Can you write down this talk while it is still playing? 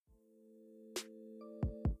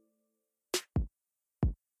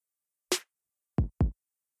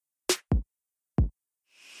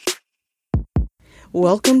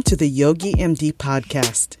Welcome to the Yogi MD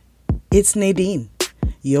podcast. It's Nadine,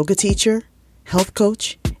 yoga teacher, health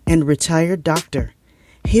coach, and retired doctor,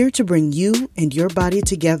 here to bring you and your body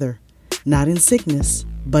together, not in sickness,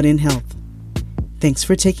 but in health. Thanks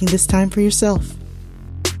for taking this time for yourself.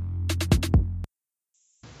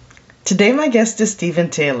 Today my guest is Stephen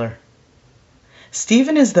Taylor.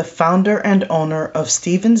 Stephen is the founder and owner of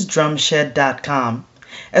StevensDrumShed.com,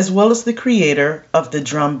 as well as the creator of the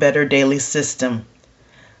Drum Better Daily System.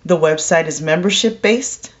 The website is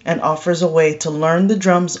membership-based and offers a way to learn the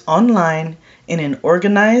drums online in an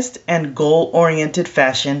organized and goal-oriented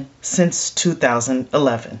fashion since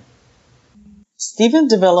 2011. Stephen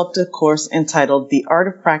developed a course entitled The Art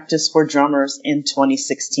of Practice for Drummers in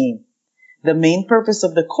 2016. The main purpose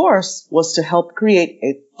of the course was to help create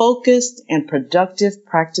a focused and productive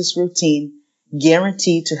practice routine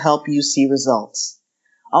guaranteed to help you see results.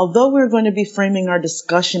 Although we're going to be framing our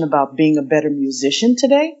discussion about being a better musician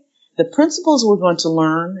today, the principles we're going to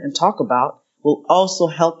learn and talk about will also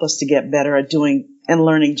help us to get better at doing and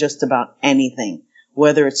learning just about anything,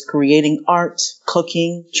 whether it's creating art,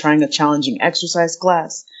 cooking, trying a challenging exercise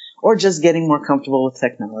class, or just getting more comfortable with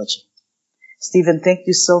technology. Stephen, thank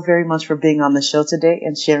you so very much for being on the show today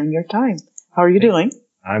and sharing your time. How are you doing?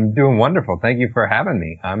 I'm doing wonderful. Thank you for having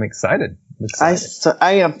me. I'm excited.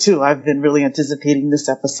 I am too. I've been really anticipating this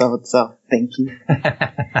episode, so thank you.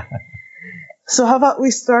 So how about we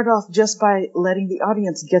start off just by letting the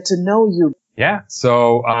audience get to know you? Yeah.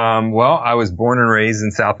 So, I was born and raised in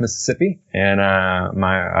South Mississippi, and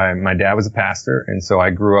my dad was a pastor, and so I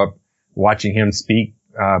grew up watching him speak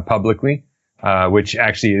publicly. Which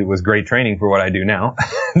actually was great training for what I do now,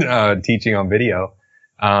 teaching on video.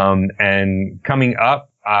 And coming up,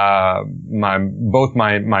 both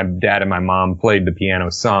my dad and my mom played the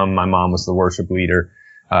piano some. My mom was the worship leader.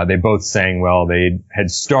 They both sang well. They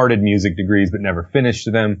had started music degrees, but never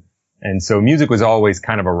finished them. And so music was always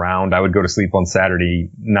kind of around. I would go to sleep on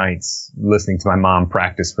Saturday nights listening to my mom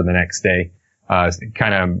practice for the next day.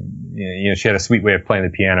 She had a sweet way of playing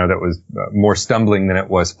the piano that was more stumbling than it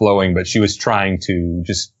was flowing, but she was trying to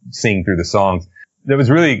just sing through the songs. That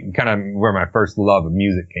was really kind of where my first love of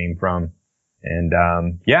music came from. And,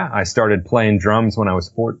 I started playing drums when I was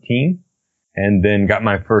 14 and then got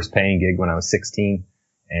my first paying gig when I was 16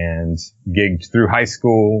 and gigged through high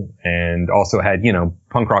school and also had,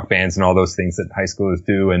 punk rock bands and all those things that high schoolers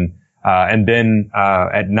do. And then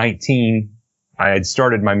at 19, I had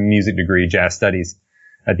started my music degree, jazz studies,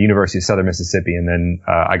 at the University of Southern Mississippi, and then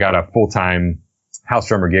I got a full-time house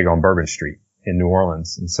drummer gig on Bourbon Street in New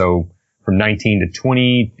Orleans. And so from 19 to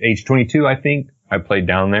age 22, I think, I played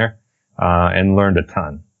down there and learned a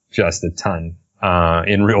ton, just a ton,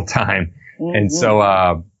 in real time. Mm-hmm. And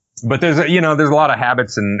so, but there's a lot of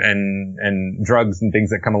habits and drugs and things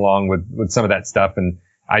that come along with some of that stuff. And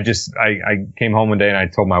I came home one day and I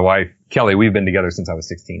told my wife, Kelly, we've been together since I was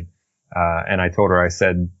 16. And I told her, I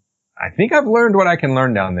said, I think I've learned what I can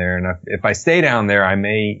learn down there. And if I stay down there, I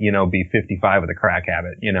may, be 55 with a crack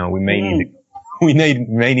habit. We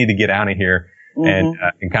may need to get out of here and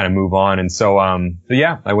kind of move on. And so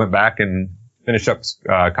I went back and finished up,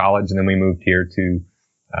 college, and then we moved here to,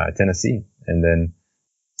 Tennessee, and then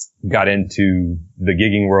got into the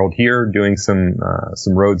gigging world here, doing some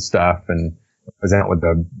road stuff, and I was out with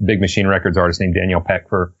a Big Machine Records artist named Danielle Peck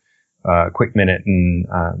for a quick minute, and,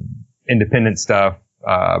 independent stuff,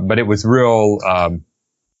 but it was real,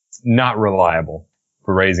 not reliable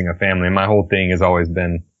for raising a family. And my whole thing has always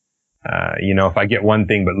been, if I get one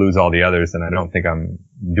thing but lose all the others, then I don't think I'm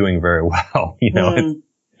doing very well.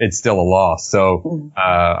 It's still a loss. So,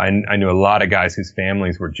 I knew a lot of guys whose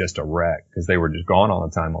families were just a wreck because they were just gone all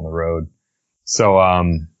the time on the road. So,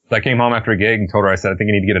 I came home after a gig and told her, I said, I think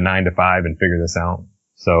I need to get a 9 to 5 and figure this out.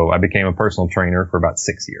 So I became a personal trainer for about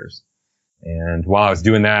 6 years. And while I was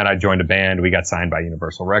doing that, I joined a band. We got signed by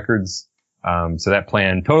Universal Records. So that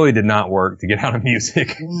plan totally did not work to get out of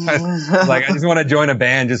music. I just want to join a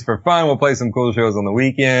band just for fun. We'll play some cool shows on the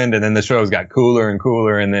weekend. And then the shows got cooler and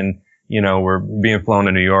cooler. And then, we're being flown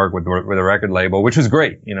to New York with a record label, which was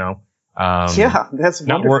great, that's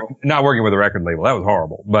wonderful. Not working with a record label. That was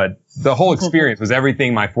horrible. But the whole experience was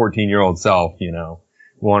everything my 14-year-old self,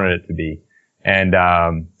 wanted it to be.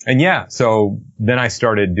 So then I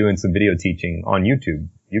started doing some video teaching on YouTube.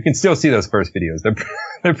 You can still see those first videos.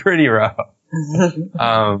 They're pretty rough.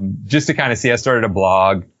 Just to kind of see, I started a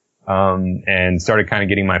blog, and started kind of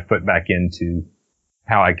getting my foot back into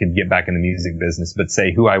how I could get back in the music business, but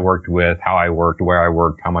say who I worked with, how I worked, where I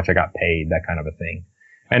worked, how much I got paid, that kind of a thing,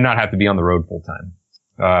 and not have to be on the road full time.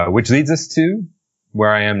 Which leads us to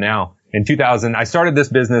where I am now. In 2000, I started this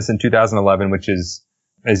business in 2011, which is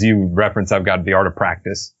as you referenced, I've got the Art of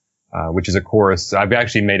Practice, which is a course. I've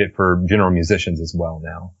actually made it for general musicians as well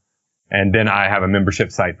now. And then I have a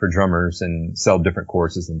membership site for drummers and sell different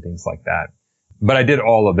courses and things like that. But I did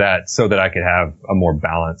all of that so that I could have a more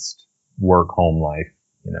balanced work-home life.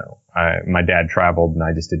 You know, my dad traveled and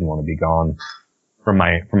I just didn't want to be gone from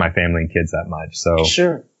my family and kids that much. So,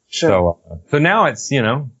 Sure. so now it's, you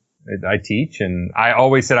know, I teach, and I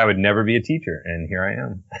always said I would never be a teacher, and here I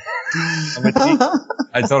am. I'm a teacher.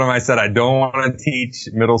 I told him, I said, I don't want to teach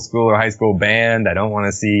middle school or high school band. I don't want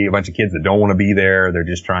to see a bunch of kids that don't want to be there. They're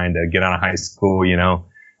just trying to get out of high school, you know.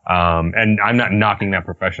 And I'm not knocking that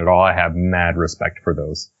profession at all. I have mad respect for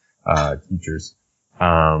those teachers.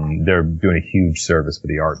 They're doing a huge service for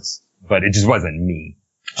the arts, but it just wasn't me.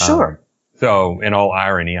 Sure. So in all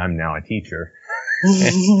irony, I'm now a teacher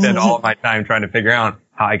and spend all of my time trying to figure out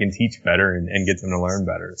how I can teach better and get them to learn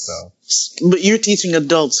better. So, but you're teaching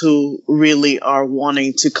adults who really are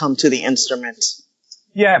wanting to come to the instrument.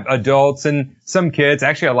 Yeah, adults and some kids,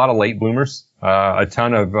 actually a lot of late bloomers, a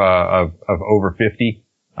ton of over 50,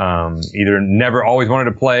 either never always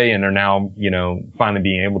wanted to play and are now, you know, finally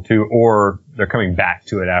being able to, or they're coming back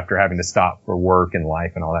to it after having to stop for work and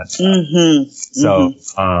life and all that stuff. Mm-hmm. So,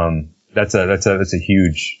 that's a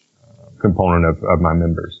huge component of my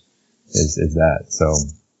members is that. So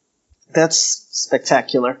that's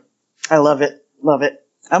spectacular. I love it. Love it.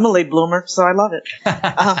 I'm a late bloomer, so I love it.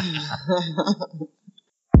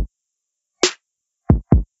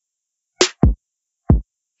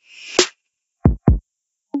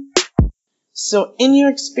 So in your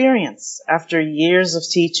experience, after years of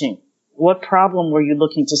teaching, what problem were you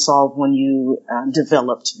looking to solve when you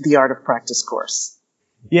developed the Art of Practice course?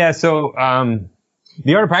 Yeah, so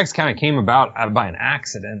the Art of Practice kind of came about by an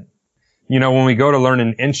accident. You know, when we go to learn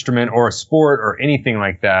an instrument or a sport or anything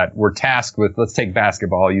like that, we're tasked with, let's take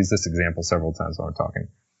basketball. I'll use this example several times when I'm talking.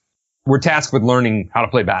 We're tasked with learning how to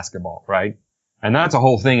play basketball, right? And that's a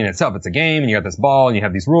whole thing in itself. It's a game, and you got this ball, and you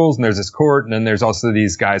have these rules, and there's this court, and then there's also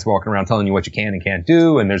these guys walking around telling you what you can and can't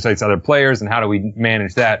do, and there's these other players, and how do we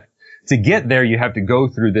manage that? To get there, you have to go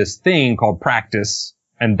through this thing called practice,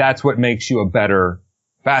 and that's what makes you a better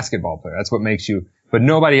basketball player. That's what makes you, but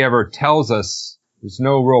nobody ever tells us, there's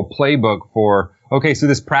no real playbook for, okay, so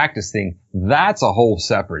this practice thing, that's a whole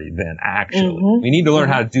separate event, actually. Mm-hmm. We need to learn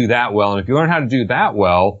how to do that well, and if you learn how to do that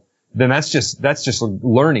well, then that's just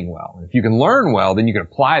learning well. If you can learn well, then you can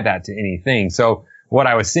apply that to anything. So what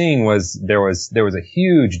I was seeing was there was a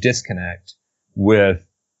huge disconnect with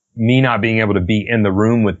me not being able to be in the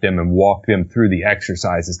room with them and walk them through the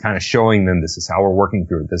exercises, kind of showing them this is how we're working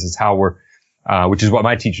through it. This is how we're, which is what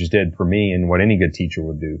my teachers did for me and what any good teacher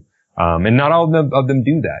would do. And not all of them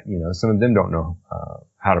do that. You know, some of them don't know,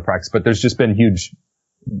 how to practice, but there's just been huge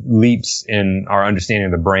leaps in our understanding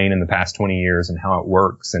of the brain in the past 20 years and how it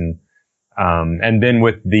works. And then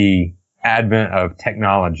with the advent of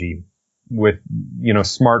technology, with, you know,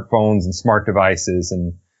 smartphones and smart devices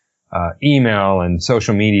and, email and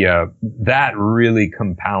social media, that really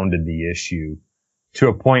compounded the issue to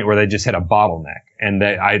a point where they just hit a bottleneck, and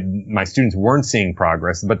that my students weren't seeing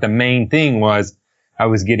progress. But the main thing was I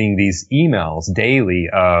was getting these emails daily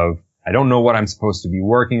of, I don't know what I'm supposed to be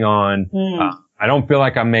working on. I don't feel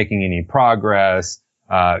like I'm making any progress.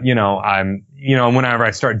 Whenever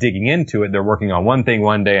I start digging into it, they're working on one thing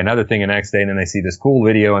one day, another thing the next day, and then they see this cool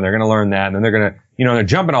video and they're going to learn that. And then they're going to, they're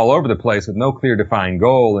jumping all over the place with no clear defined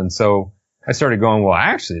goal. And so I started going, well,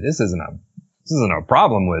 actually, this isn't a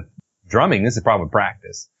problem with drumming. This is a problem with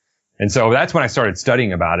practice. And so that's when I started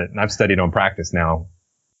studying about it. And I've studied on practice now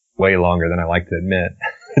way longer than I like to admit.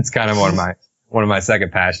 It's kind of one of my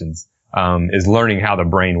second passions. Is learning how the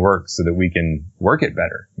brain works so that we can work it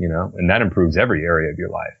better, and that improves every area of your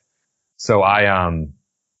life. So I,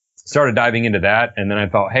 started diving into that, and then I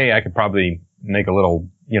thought, hey, I could probably make a little,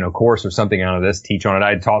 course or something out of this, teach on it. I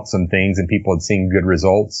had taught some things and people had seen good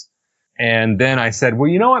results. And then I said, well,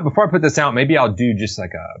 you know what? Before I put this out, maybe I'll do just I'm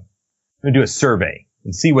going to do a survey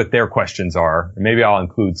and see what their questions are. And maybe I'll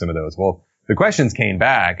include some of those. Well, the questions came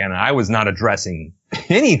back and I was not addressing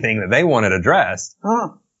anything that they wanted addressed.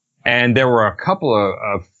 Oh. And there were a couple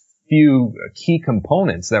of few key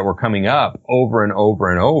components that were coming up over and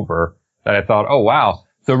over and over that I thought, oh, wow.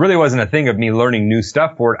 So it really wasn't a thing of me learning new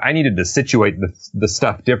stuff for it. I needed to situate the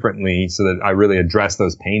stuff differently so that I really addressed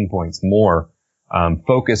those pain points more.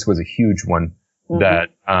 Focus was a huge one. Mm-hmm.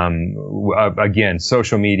 That, again,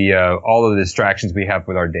 social media, all of the distractions we have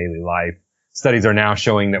with our daily life. Studies are now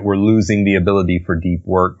showing that we're losing the ability for deep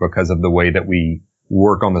work because of the way that we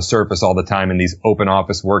work on the surface all the time in these open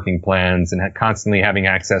office working plans and constantly having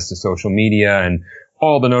access to social media and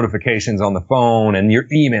all the notifications on the phone and your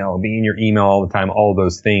email, being your email all the time, all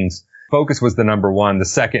those things. Focus was the number one. The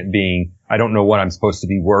second being, I don't know what I'm supposed to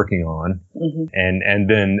be working on. Mm-hmm. And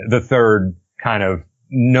then the third kind of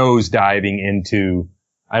nose diving into,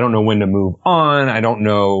 I don't know when to move on. I don't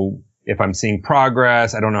know if I'm seeing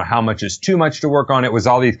progress. I don't know how much is too much to work on. It was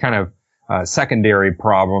all these kind of secondary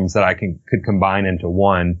problems that I could combine into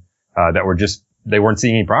one that were just, they weren't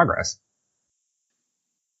seeing any progress.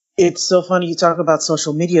 It's so funny you talk about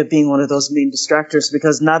social media being one of those main distractors,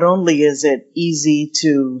 because not only is it easy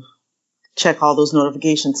to check all those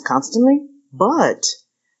notifications constantly, but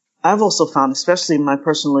I've also found, especially in my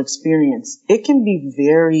personal experience, it can be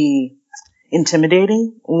very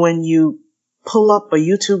intimidating when you pull up a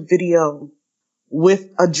YouTube video with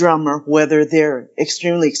a drummer, whether they're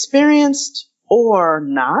extremely experienced or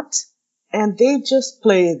not, and they just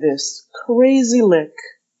play this crazy lick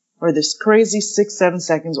or this crazy 6-7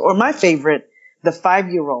 seconds, or my favorite, the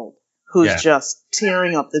 5-year-old who's just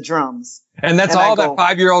tearing up the drums. And that's all that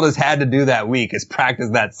 5-year-old has had to do that week is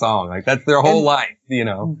practice that song. Like that's their whole life, you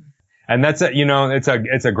know. And that's it, you know, it's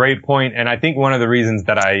a great point. And I think one of the reasons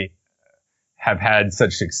that I have had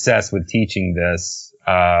such success with teaching this,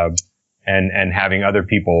 and having other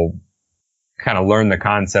people kind of learn the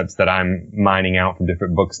concepts that I'm mining out from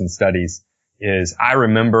different books and studies is I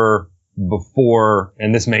remember before,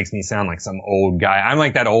 and this makes me sound like some old guy. I'm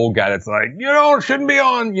like that old guy that's like, you know, it shouldn't be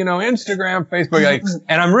on, you know, Instagram, Facebook. Like,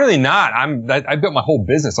 and I'm really not. I built my whole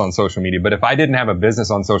business on social media, but if I didn't have a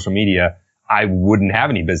business on social media, I wouldn't have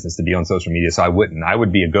any business to be on social media. So I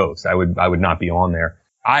would be a ghost. I would not be on there.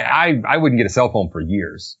 I wouldn't get a cell phone for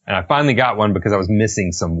years. And I finally got one because I was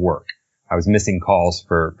missing some work. I was missing calls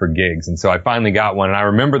for gigs. And so I finally got one. And I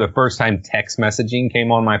remember the first time text messaging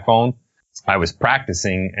came on my phone. I was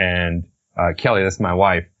practicing, and Kelly, that's my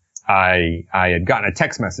wife, I had gotten a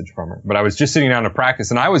text message from her, but I was just sitting down to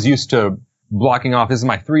practice, and I was used to blocking off. This is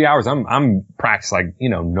my 3 hours. I'm practicing like, you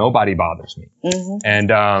know, nobody bothers me. Mm-hmm.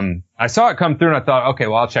 And I saw it come through, and I thought, okay,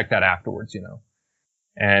 well, I'll check that afterwards, you know.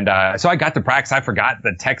 And so I got to practice. I forgot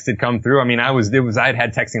the text had come through. I mean, I had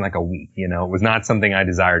had texting like a week, you know. It was not something I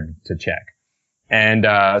desired to check. And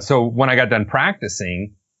so when I got done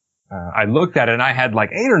practicing, I looked at it, and I had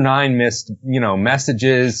like 8 or 9 missed, you know,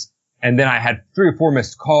 messages. And then I had 3 or 4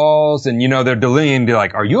 missed calls, and, you know, they're deleting, they're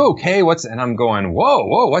like, are you okay? And I'm going,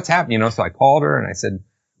 whoa, what's happening? You know, so I called her and I said,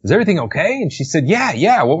 is everything okay? And she said,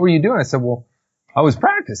 yeah. What were you doing? I said, well, I was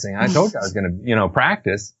practicing. I told you I was going to, you know,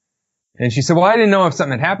 practice. And she said, well, I didn't know if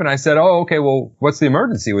something had happened. I said, oh, okay, well, what's the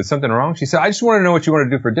emergency? Was something wrong? She said, I just want to know what you want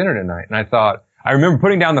to do for dinner tonight. And I remember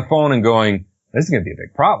putting down the phone and going, this is going to be a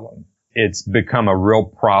big problem. It's become a real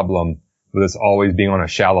problem with us always being on a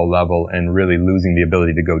shallow level and really losing the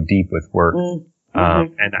ability to go deep with work.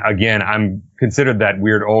 Mm-hmm. And again, I'm considered that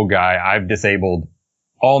weird old guy. I've disabled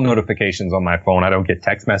all notifications on my phone. I don't get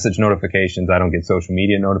text message notifications. I don't get social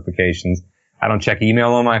media notifications. I don't check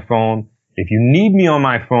email on my phone. If you need me on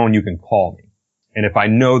my phone, you can call me. And if I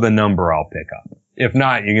know the number, I'll pick up. If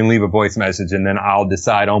not, you can leave a voice message, and then I'll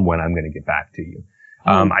decide on when I'm going to get back to you.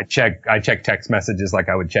 I check text messages like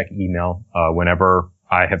I would check email, whenever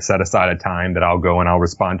I have set aside a time that I'll go and I'll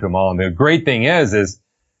respond to them all. And the great thing is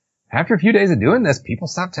after a few days of doing this, people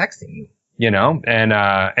stop texting you, you know, and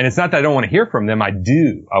it's not that I don't want to hear from them. I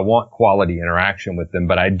do. I want quality interaction with them,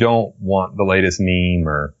 but I don't want the latest meme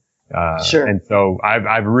or, sure. And so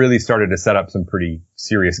I've really started to set up some pretty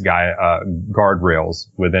serious guardrails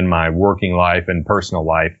within my working life and personal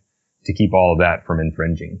life to keep all of that from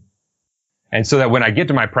infringing. And so that when I get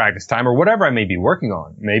to my practice time or whatever I may be working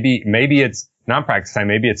on, maybe it's not practice time,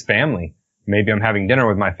 maybe it's family. Maybe I'm having dinner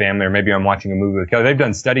with my family, or maybe I'm watching a movie with Kelly. They've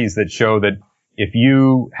done studies that show that if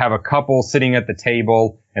you have a couple sitting at the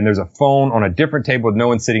table and there's a phone on a different table with no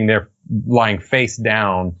one sitting there lying face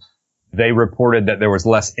down, they reported that there was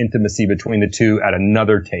less intimacy between the two at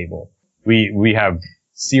another table. We have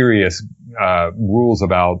serious rules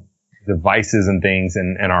about devices and things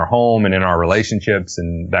in our home and in our relationships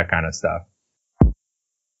and that kind of stuff.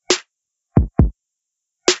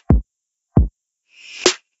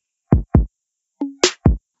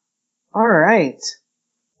 All right.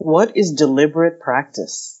 What is deliberate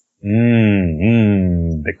practice?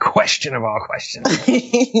 The question of all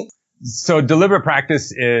questions. So deliberate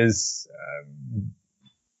practice is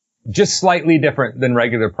just slightly different than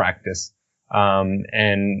regular practice. And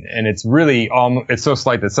it's really it's so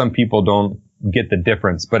slight that some people don't get the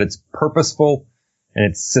difference, but it's purposeful and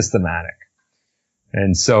it's systematic.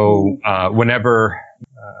 And so, whenever,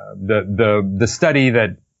 the study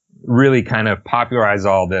that really kind of popularized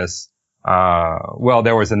all this, well,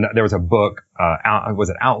 there was a book, was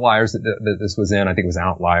it Outliers that this was in? I think it was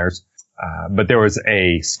Outliers. But there was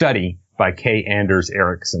a study by Kay Anders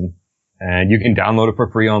Erickson, and you can download it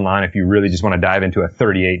for free online if you really just want to dive into a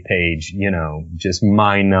 38-page, just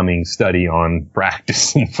mind-numbing study on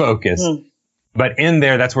practice and focus. But in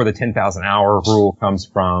there, that's where the 10,000 hour rule comes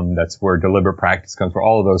from. That's where deliberate practice comes from,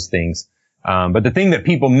 all of those things. But the thing that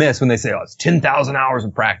people miss when they say, oh, it's 10,000 hours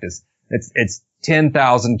of practice, it's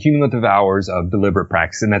 10,000 cumulative hours of deliberate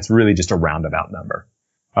practice. And that's really just a roundabout number.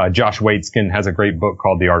 Josh Waitzkin has a great book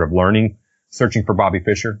called The Art of Learning, Searching for Bobby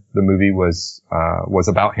Fischer. The movie was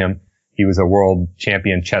about him. He was a world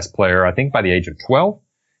champion chess player, I think by the age of 12.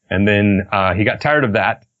 And then, he got tired of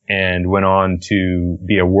that and went on to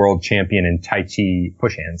be a world champion in Tai Chi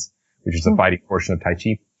push hands, which is the fighting portion of Tai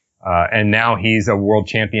Chi. And now he's a world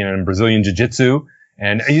champion in Brazilian Jiu-Jitsu.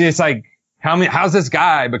 And it's like, how's this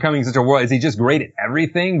guy becoming such a world? Is he just great at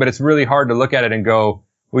everything? But it's really hard to look at it and go,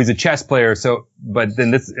 well, he's a chess player. But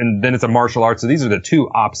then it's a martial art. So these are the two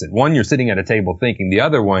opposite. One, you're sitting at a table thinking. The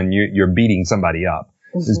other one, you're beating somebody up.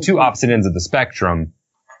 There's two opposite ends of the spectrum.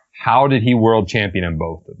 How did he world champion in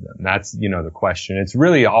both of them? That's, the question. It's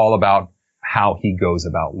really all about how he goes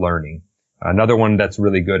about learning. Another one that's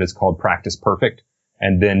really good is called Practice Perfect.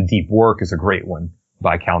 And then Deep Work is a great one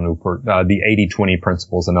by Cal Newport. The 80-20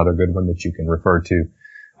 principle is another good one that you can refer to.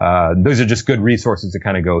 Those are just good resources to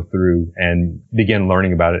kind of go through and begin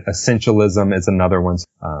learning about it. Essentialism is another one.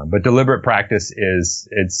 But deliberate practice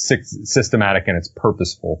it's systematic and it's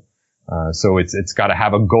purposeful. So it's got to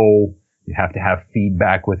have a goal. You have to have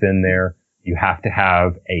feedback within there. You have to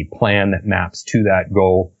have a plan that maps to that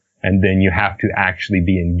goal. And then you have to actually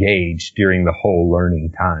be engaged during the whole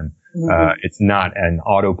learning time. It's not an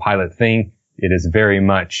autopilot thing. It is very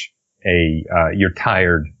much you're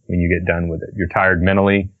tired when you get done with it. You're tired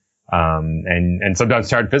mentally, and sometimes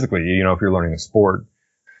tired physically, if you're learning a sport.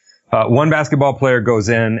 One basketball player goes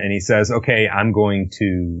in and he says, okay, I'm going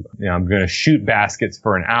to shoot baskets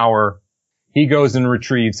for an hour. He goes and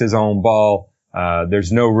retrieves his own ball.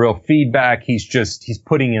 There's no real feedback. He's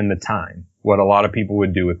putting in the time, what a lot of people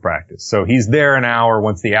would do with practice. So he's there an hour.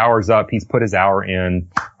 Once the hour's up, he's put his hour in.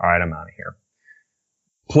 All right, I'm out of here.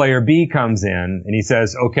 Player B comes in and he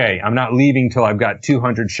says, okay, I'm not leaving till I've got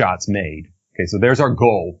 200 shots made. Okay, so there's our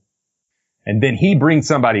goal. And then he brings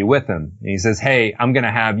somebody with him and he says, hey, I'm going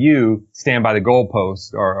to have you stand by the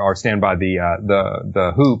goalpost or stand by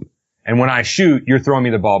the hoop. And when I shoot, you're throwing me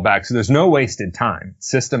the ball back. So there's no wasted time. It's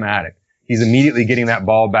systematic. He's immediately getting that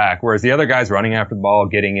ball back, whereas the other guy's running after the ball,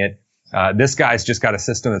 getting it. This guy's just got a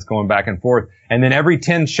system that's going back and forth. And then every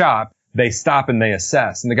 10 shot, they stop and they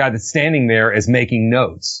assess. And the guy that's standing there is making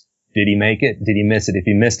notes. Did he make it? Did he miss it? If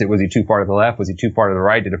he missed it, was he too far to the left? Was he too far to the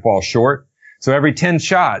right? Did it fall short? So every 10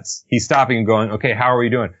 shots, he's stopping and going, okay, how are we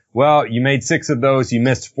doing? Well, you made 6 of those. You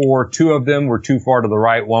missed 4. 2 of them were too far to the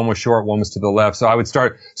right. 1 was short. 1 was to the left. So I would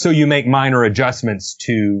start. So you make minor adjustments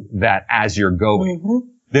to that as you're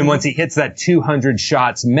going. Then once he hits that 200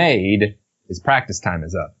 shots made, his practice time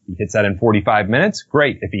is up. He hits that in 45 minutes.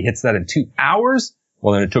 Great. If he hits that in 2 hours,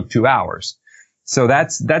 well, then it took 2 hours. So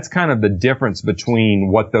that's kind of the difference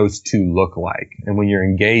between what those two look like. And when you're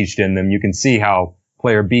engaged in them, you can see how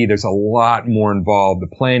player B, there's a lot more involved.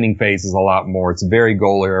 The planning phase is a lot more. It's very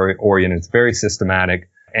goal oriented. It's very systematic,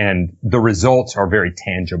 and the results are very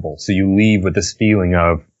tangible. So you leave with this feeling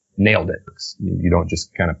of nailed it. You don't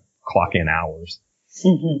just kind of clock in hours.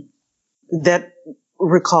 That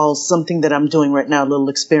recalls something that I'm doing right now, a little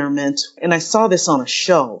experiment. And I saw this on a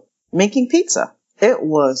show, making pizza. It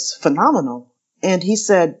was phenomenal. And he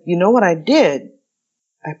said, you know what I did?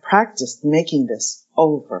 I practiced making this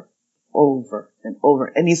over and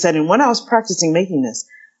over. And he said, and when I was practicing making this,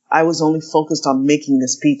 I was only focused on making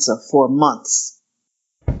this pizza for months.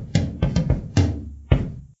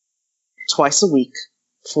 Twice a week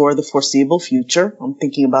for the foreseeable future. I'm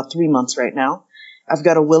thinking about 3 months right now. I've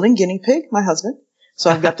got a willing guinea pig, my husband. So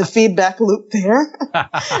I've got the feedback loop there.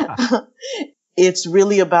 It's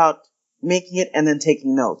really about making it and then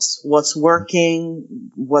taking notes. What's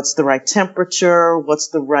working? What's the right temperature? What's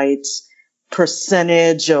the right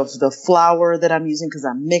percentage of the flour that I'm using, because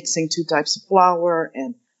I'm mixing 2 types of flour,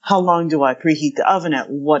 and how long do I preheat the oven, at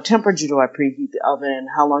what temperature do I preheat the oven, and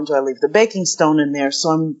how long do I leave the baking stone in there. So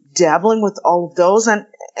I'm dabbling with all of those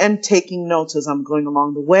and taking notes as I'm going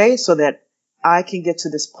along the way so that I can get to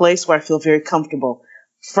this place where I feel very comfortable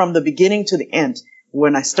from the beginning to the end.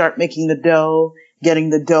 When I start making the dough, getting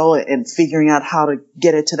the dough and figuring out how to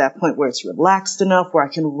get it to that point where it's relaxed enough where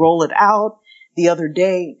I can roll it out. The other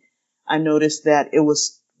day, I noticed that it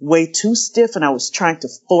was way too stiff and I was trying to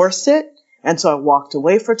force it. And so I walked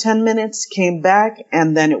away for 10 minutes, came back,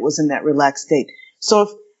 and then it was in that relaxed state. So if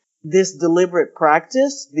this deliberate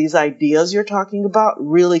practice, these ideas you're talking about,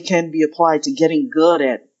 really can be applied to getting good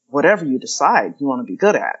at whatever you decide you want to be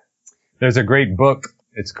good at. There's a great book.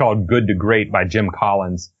 It's called Good to Great by Jim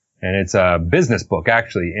Collins. And it's a business book,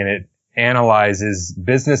 actually. And it analyzes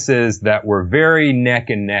businesses that were very neck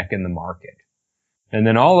and neck in the market. And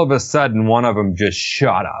then all of a sudden, one of them just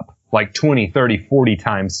shot up like 20, 30, 40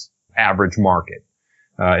 times average market,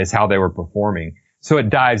 is how they were performing. So it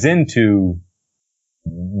dives into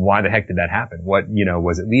why the heck did that happen? What,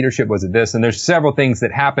 was it leadership? Was it this? And there's several things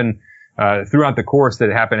that happen throughout the course that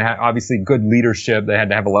happened. Obviously, good leadership. They had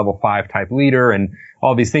to have a level 5 type leader and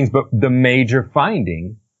all these things. But the major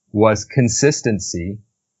finding was consistency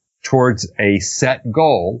towards a set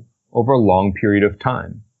goal over a long period of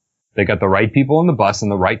time. They got the right people on the bus in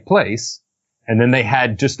the right place. And then they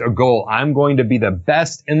had just a goal. I'm going to be the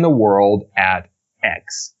best in the world at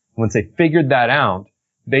X. Once they figured that out,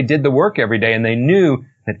 they did the work every day and they knew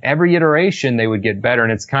that every iteration they would get better.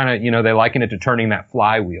 And it's kind of, they liken it to turning that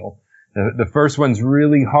flywheel. The first one's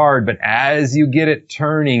really hard, but as you get it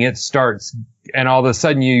turning, it starts, and all of a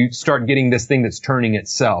sudden you start getting this thing that's turning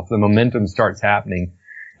itself. The momentum starts happening.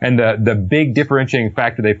 And the big differentiating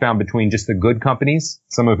factor they found between just the good companies,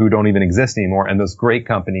 some of who don't even exist anymore, and those great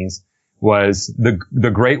companies was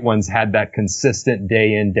the great ones had that consistent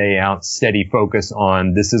day in, day out, steady focus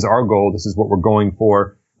on this is our goal. This is what we're going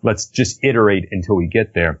for. Let's just iterate until we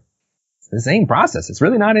get there. It's the same process. It's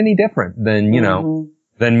really not any different than,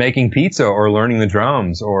 than making pizza or learning the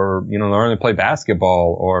drums or, learning to play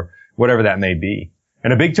basketball or whatever that may be.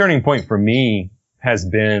 And a big turning point for me has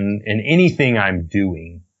been in anything I'm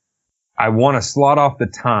doing, I want to slot off the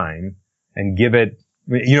time and give it,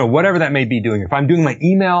 whatever that may be doing. If I'm doing my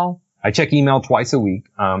email, I check email twice a week.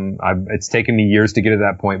 It's taken me years to get to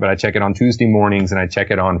that point, but I check it on Tuesday mornings and I check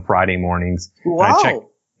it on Friday mornings. Wow.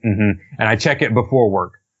 And I check it before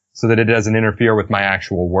work so that it doesn't interfere with my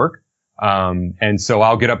actual work. And so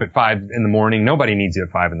I'll get up at 5 in the morning. Nobody needs you at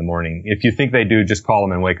 5 in the morning. If you think they do, just call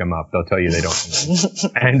them and wake them up. They'll tell you they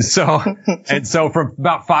don't. and so from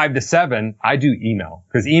about 5 to 7, I do email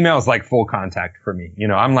because email is like full contact for me.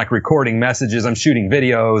 I'm like recording messages. I'm shooting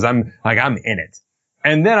videos. I'm in it.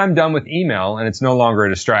 And then I'm done with email and it's no longer a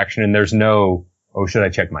distraction and there's no, oh, should I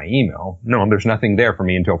check my email? No, there's nothing there for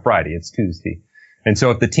me until Friday. It's Tuesday. And so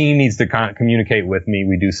if the team needs to communicate with me,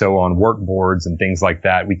 we do so on work boards and things like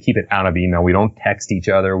that. We keep it out of email. We don't text each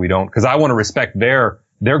other. Cause I want to respect they're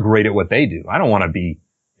great at what they do. I don't want to be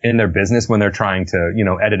in their business when they're trying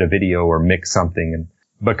to, edit a video or mix something. And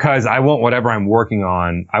because I want whatever I'm working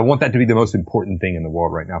on, I want that to be the most important thing in the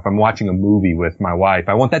world right now. If I'm watching a movie with my wife,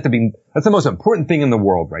 I want that to be, that's the most important thing in the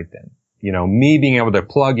world right then. Me being able to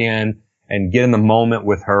plug in and get in the moment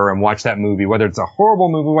with her and watch that movie, whether it's a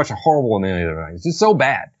horrible movie, watch a horrible one the other night. It's just so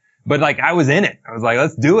bad. But I was in it. I was like,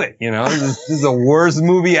 let's do it. This is the worst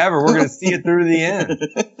movie ever. We're going to see it through the end.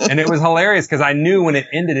 And it was hilarious because I knew when it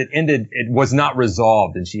ended, it was not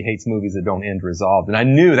resolved. And she hates movies that don't end resolved. And I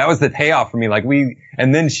knew that was the payoff for me.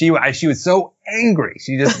 And then she was so angry.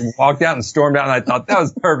 She just walked out and stormed out. And I thought that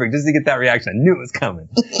was perfect just to get that reaction. I knew it was coming,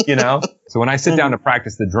 So when I sit down to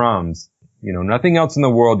practice the drums, nothing else in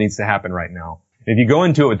the world needs to happen right now. If you go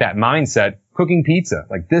into it with that mindset, cooking pizza,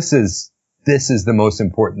 this is the most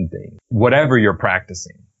important thing. Whatever you're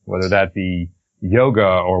practicing, whether that be yoga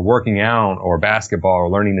or working out or basketball or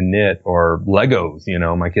learning to knit or Legos,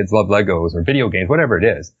 my kids love Legos or video games, whatever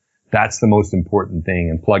it is. That's the most important thing,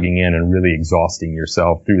 and plugging in and really exhausting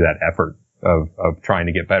yourself through that effort of trying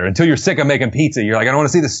to get better until you're sick of making pizza. You're like, I don't want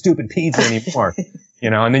to see the stupid pizza anymore,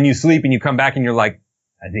 and then you sleep and you come back and you're like,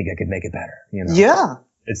 I think I could make it better, Yeah.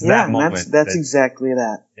 It's that moment. That's exactly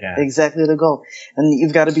that. Yeah. Exactly the goal. And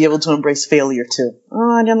you've got to be able to embrace failure too.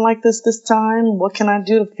 Oh, I didn't like this time. What can I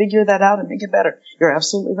do to figure that out and make it better? You're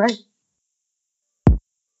absolutely right.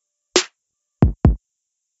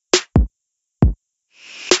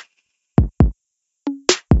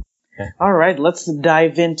 All right, let's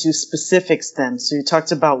dive into specifics then. So you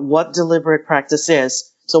talked about what deliberate practice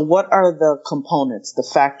is. So what are the components, the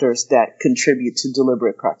factors that contribute to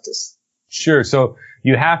deliberate practice? Sure. So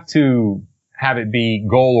you have to have it be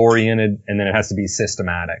goal-oriented, and then it has to be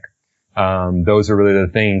systematic. Those are really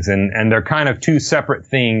the things. And they're kind of two separate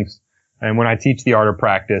things. And when I teach the art of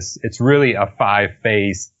practice, it's really a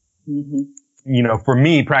 5-phase. Mm-hmm. For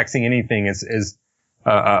me, practicing anything is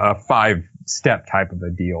a 5-step type of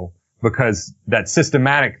a deal. Because that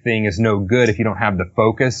systematic thing is no good if you don't have the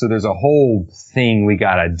focus. So there's a whole thing we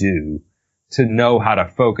gotta do to know how to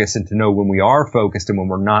focus and to know when we are focused and when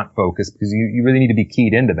we're not focused, because you really need to be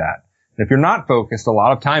keyed into that. And if you're not focused, a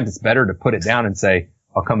lot of times it's better to put it down and say,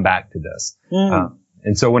 I'll come back to this.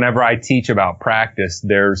 And so whenever I teach about practice,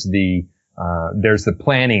 there's the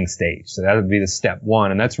planning stage. So that would be the step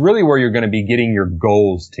one. And that's really where you're going to be getting your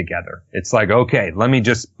goals together. It's like, okay, let me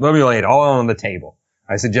lay it all on the table.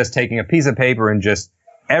 I suggest taking a piece of paper and just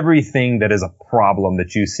everything that is a problem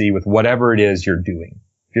that you see with whatever it is you're doing.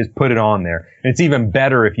 Just put it on there. And it's even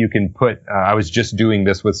better if you can put, I was just doing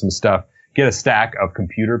this with some stuff, get a stack of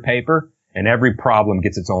computer paper and every problem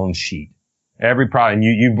gets its own sheet. Every problem,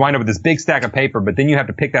 you wind up with this big stack of paper, but then you have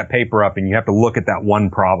to pick that paper up and you have to look at that one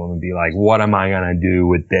problem and be like, what am I going to do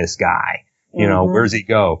with this guy? You know, where's he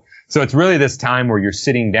go? So it's really this time where you're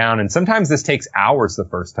sitting down, and sometimes this takes hours the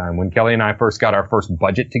first time. When Kelly and I first got our first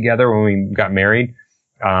budget together when we got married,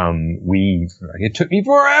 it took me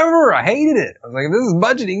forever. I hated it. I was like, this is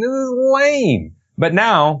budgeting. This is lame. But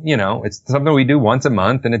now, you know, it's something we do once a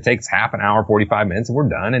month and it takes half an hour, 45 minutes and we're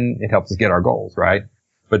done and it helps us get our goals, right?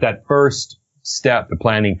 But that first step, the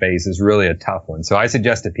planning phase, is really a tough one. So I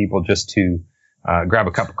suggest to people just to grab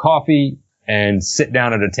a cup of coffee and sit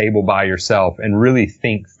down at a table by yourself and really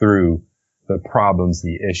think through the problems,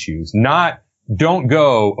 the issues. Don't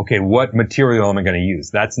go, okay, what material am I going to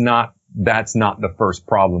use? That's not the first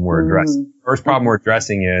problem we're addressing. First problem we're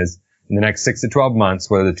addressing is in the next 6 to 12 months,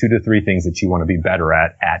 what are the 2 to 3 things that you want to be better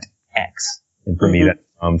at X? And for me, that's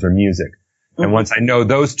drums or music. And once I know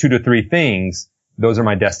those 2 to 3 things, those are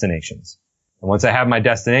my destinations. And once I have my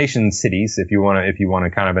destination cities, if you want a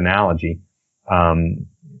kind of analogy,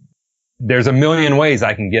 there's a million ways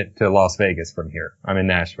I can get to Las Vegas from here. I'm in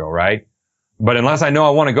Nashville, right? But unless I know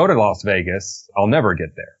I want to go to Las Vegas, I'll never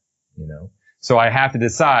get there, you know? So I have to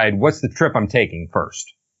decide what's the trip I'm taking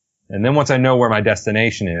first. And then once I know where my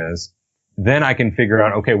destination is, then I can figure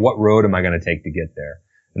out, okay, what road am I going to take to get there?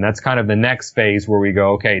 And that's kind of the next phase where we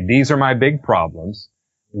go, okay, these are my big problems.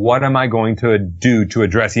 What am I going to do to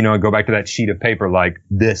address, you know, I go back to that sheet of paper like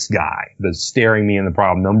this guy that's staring me in the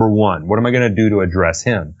problem. Number one, what am I going to do to address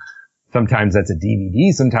him? Sometimes that's a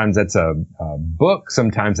DVD. Sometimes that's a book.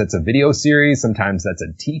 Sometimes that's a video series. Sometimes that's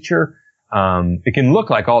a teacher. It can look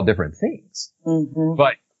like all different things,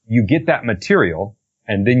 but you get that material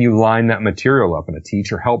and then you line that material up and a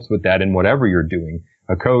teacher helps with that in whatever you're doing,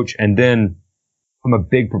 a coach. And then I'm a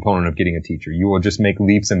big proponent of getting a teacher. You will just make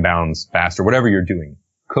leaps and bounds faster, whatever you're doing,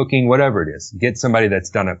 cooking, whatever it is, get somebody that's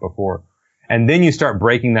done it before. And then you start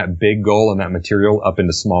breaking that big goal and that material up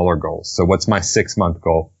into smaller goals. So what's my 6-month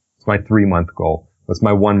goal? What's my 3-month goal? What's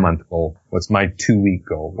my 1-month goal? What's my 2-week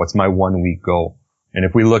goal? What's my 1-week goal? And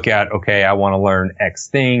if we look at, okay, I want to learn X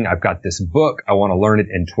thing. I've got this book. I want to learn it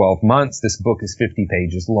in 12 months. This book is 50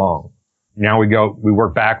 pages long. Now we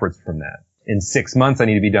work backwards from that. In 6 months, I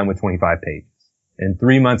need to be done with 25 pages. In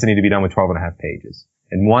 3 months, I need to be done with 12.5 pages.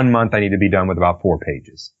 In 1 month, I need to be done with about 4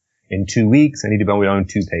 pages. In 2 weeks, I need to be done with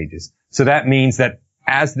 2 pages. So that means that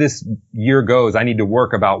as this year goes, I need to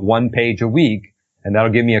work about 1 page a week, and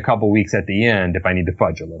that'll give me a couple weeks at the end if I need to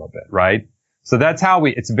fudge a little bit, right? So that's how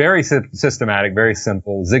it's very systematic, very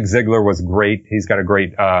simple. Zig Ziglar was great. He's got a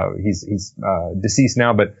great, he's deceased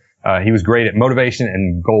now, but, he was great at motivation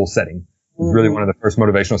and goal setting. He's really one of the first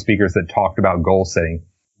motivational speakers that talked about goal setting.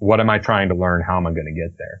 What am I trying to learn? How am I going to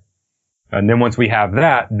get there? And then once we have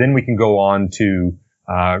that, then we can go on to,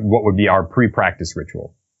 what would be our pre-practice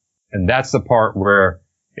ritual. And that's the part where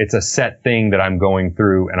it's a set thing that I'm going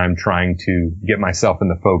through and I'm trying to get myself in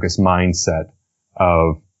the focused mindset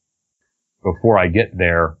of, before I get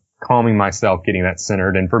there, calming myself, getting that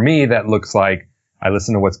centered. And for me, that looks like I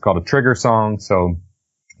listen to what's called a trigger song. So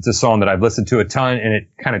it's a song that I've listened to a ton and it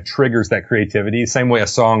kind of triggers that creativity. Same way a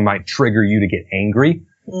song might trigger you to get angry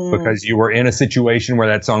because you were in a situation where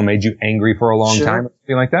that song made you angry for a long time or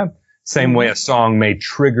something like that. Same way a song may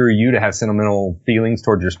trigger you to have sentimental feelings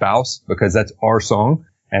towards your spouse because that's our song.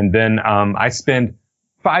 And then, I spend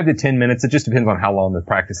 5 to 10 minutes. It just depends on how long the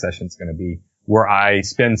practice session is going to be, where I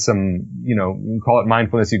spend some, you know, you can call it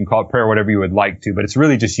mindfulness, you can call it prayer, whatever you would like to, but it's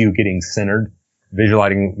really just you getting centered,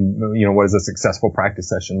 visualizing, you know, what does a successful practice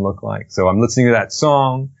session look like? So I'm listening to that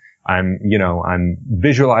song. I'm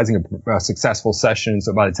visualizing a successful session.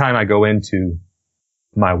 So by the time I go into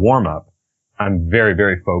my warm up, I'm very,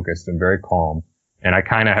 very focused and very calm. And I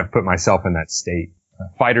kind of have put myself in that state.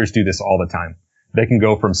 Fighters do this all the time. They can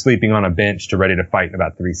go from sleeping on a bench to ready to fight in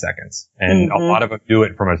about 3 seconds. And a lot of them do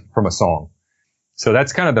it from a song. So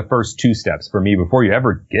that's kind of the first 2 steps for me before you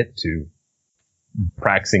ever get to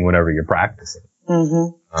practicing whatever you're practicing.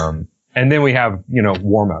 And then we have, you know,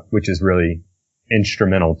 warm up, which is really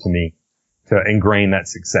instrumental to me to ingrain that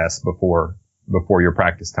success before your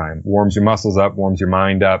practice time. Warms your muscles up, warms your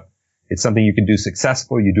mind up. It's something you can do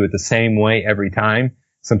successful. You do it the same way every time.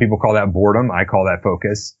 Some people call that boredom. I call that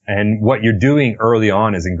focus. And what you're doing early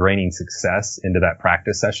on is ingraining success into that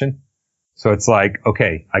practice session. So it's like,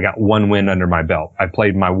 okay, I got one win under my belt. I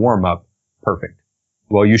played my warm up perfect.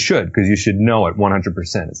 Well, you should, because you should know it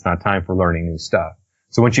 100%. It's not time for learning new stuff.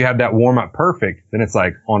 So once you have that warm up perfect, then it's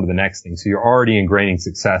like on to the next thing. So you're already ingraining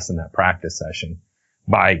success in that practice session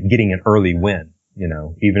by getting an early win,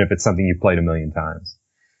 even if it's something you've played a million times.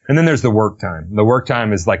 And then there's the work time. The work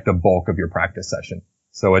time is like the bulk of your practice session.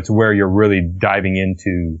 So it's where you're really diving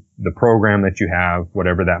into the program that you have,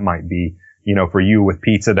 whatever that might be. For you with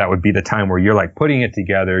pizza, that would be the time where you're like putting it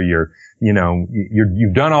together.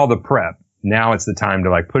 You've done all the prep. Now it's the time to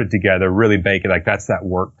like put it together, really bake it. Like that's that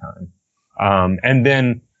work time. And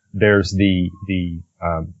then there's the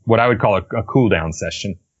what I would call a cool down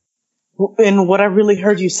session. And what I really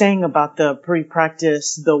heard you saying about the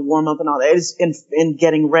pre-practice, the warm-up and all that is in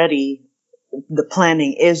getting ready, the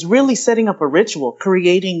planning is really setting up a ritual,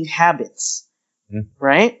 creating habits,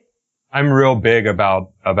 right? I'm real big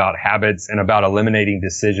about habits and about eliminating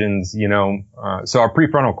decisions, so our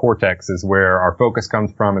prefrontal cortex is where our focus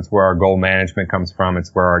comes from. It's where our goal management comes from.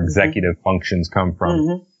 It's where our executive functions come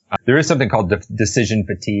from. There is something called decision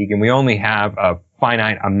fatigue, and we only have a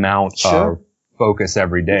finite amount of focus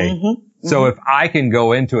every day. So if I can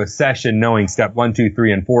go into a session knowing step 1, 2,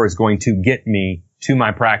 3, and 4 is going to get me to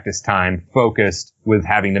my practice time focused with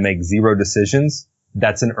having to make 0 decisions,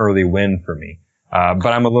 that's an early win for me. But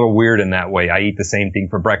I'm a little weird in that way. I eat the same thing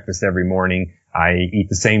for breakfast every morning. I eat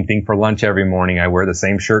the same thing for lunch every morning. I wear the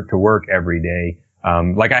same shirt to work every day.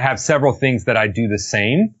 I have several things that I do the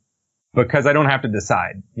same because I don't have to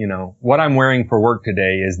decide. What I'm wearing for work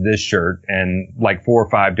today is this shirt and like 4 or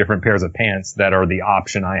 5 different pairs of pants that are the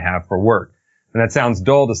option I have for work. And that sounds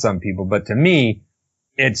dull to some people, but to me,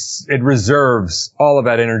 it reserves all of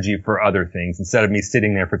that energy for other things instead of me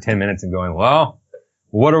sitting there for 10 minutes and going, well,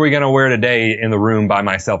 what are we going to wear today in the room by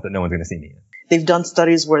myself that no one's going to see me in? They've done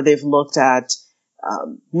studies where they've looked at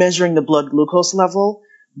measuring the blood glucose level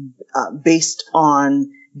based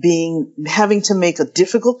on having to make a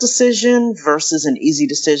difficult decision versus an easy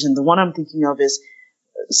decision. The one I'm thinking of is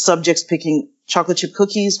subjects picking chocolate chip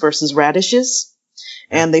cookies versus radishes.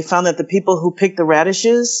 And they found that the people who picked the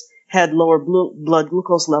radishes had lower blood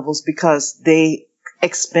glucose levels because they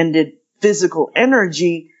expended physical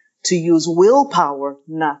energy to use willpower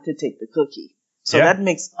not to take the cookie. So that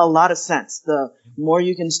makes a lot of sense. The more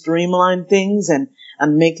you can streamline things and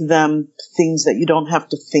make them things that you don't have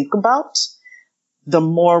to think about, the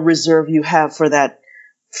more reserve you have for that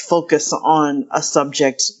focus on a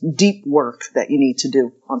subject, deep work that you need to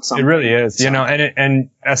do on something. It really is, and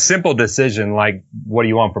a simple decision like, what do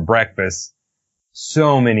you want for breakfast?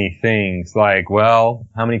 So many things like, well,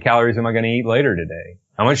 how many calories am I going to eat later today?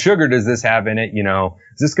 How much sugar does this have in it?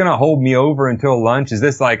 Is this going to hold me over until lunch? Is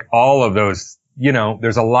this like all of those,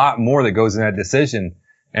 there's a lot more that goes in that decision.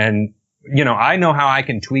 And, I know how I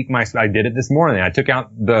can tweak I did it this morning. I took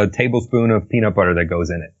out the tablespoon of peanut butter that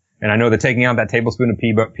goes in it. And I know that taking out that tablespoon of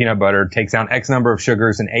peanut butter takes out X number of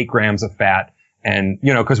sugars and 8 grams of fat. And,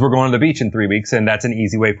 cause we're going to the beach in 3 weeks. And that's an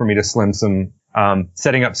easy way for me to slim some,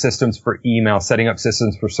 setting up systems for email, setting up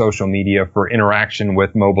systems for social media, for interaction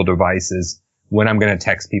with mobile devices. When I'm going to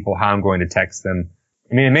text people, how I'm going to text them.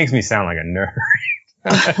 I mean, it makes me sound like a nerd.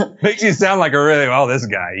 Makes you sound like this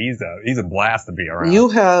guy, he's a blast to be around. You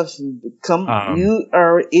have you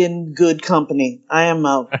are in good company. I am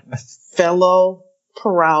a fellow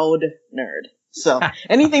proud nerd. So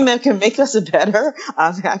anything that can make us better,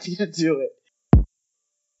 I'm happy to do it.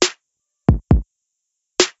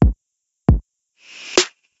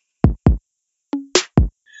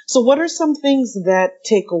 So what are some things that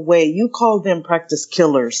take away? You call them practice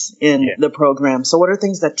killers in the program. So what are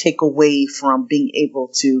things that take away from being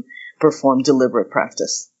able to perform deliberate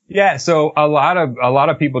practice? Yeah. So a lot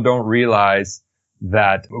of people don't realize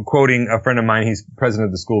that, quoting a friend of mine, he's president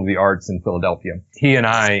of the School of the Arts in Philadelphia. He and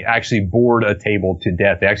I actually bored a table to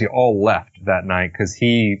death. They actually all left that night because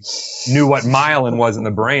he knew what myelin was in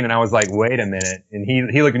the brain. And I was like, wait a minute. And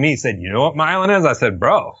he looked at me and said, you know what myelin is? I said,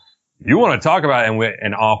 bro, you want to talk about it?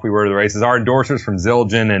 And off we were to the races. Our endorsers from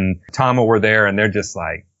Zildjian and Tama were there, and they're just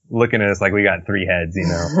like looking at us like we got 3 heads,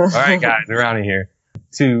 All right, guys, we're out of here.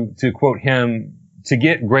 To quote him, to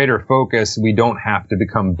get greater focus, we don't have to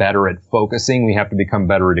become better at focusing. We have to become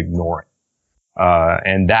better at ignoring.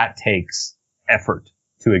 And that takes effort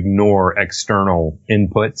to ignore external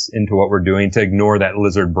inputs into what we're doing, to ignore that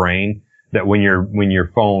lizard brain that when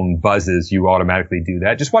your phone buzzes, you automatically do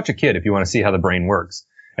that. Just watch a kid if you want to see how the brain works.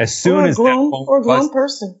 As soon as a grown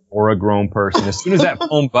person. Or a grown person. As soon as that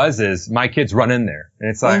phone buzzes, my kids run in there. And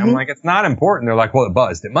it's like, I'm like, it's not important. They're like, well, it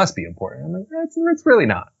buzzed. It must be important. I'm like, it's really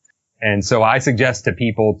not. And so I suggest to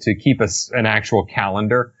people to keep an actual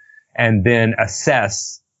calendar and then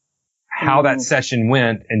assess how that session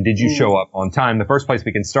went and did you show up on time. The first place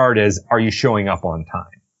we can start is, are you showing up on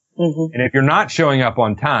time? And if you're not showing up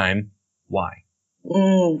on time, why?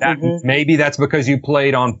 Maybe that's because you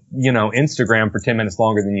played on, Instagram for 10 minutes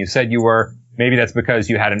longer than you said you were. Maybe that's because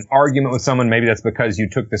you had an argument with someone. Maybe that's because you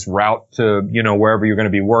took this route to, wherever you're going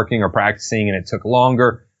to be working or practicing and it took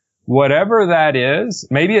longer. Whatever that is,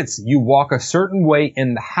 maybe it's you walk a certain way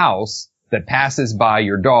in the house that passes by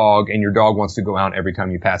your dog and your dog wants to go out every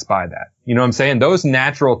time you pass by that. You know what I'm saying? Those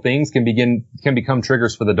natural things can become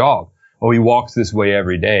triggers for the dog. Oh, he walks this way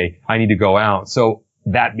every day. I need to go out. So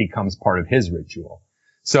that becomes part of his ritual.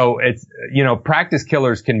 So it's, practice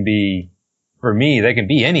killers can be, for me, they can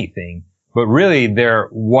be anything, but really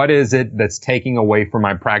what is it that's taking away from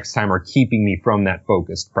my practice time or keeping me from that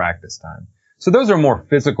focused practice time? So those are more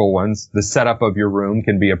physical ones. The setup of your room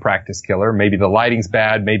can be a practice killer. Maybe the lighting's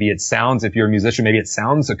bad. Maybe it sounds, if you're a musician, maybe it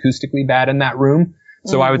sounds acoustically bad in that room.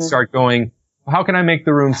 So I would start going, how can I make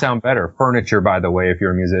the room sound better? Furniture, by the way, if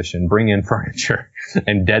you're a musician, bring in furniture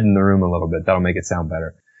and deaden the room a little bit. That'll make it sound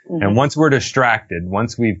better. And once we're distracted,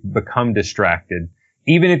 once we've become distracted,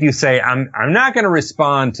 even if you say, I'm not going to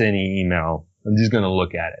respond to any email, I'm just going to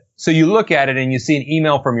look at it. So you look at it and you see an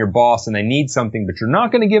email from your boss and they need something, but you're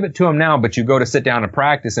not going to give it to them now, but you go to sit down and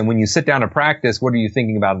practice. And when you sit down to practice, what are you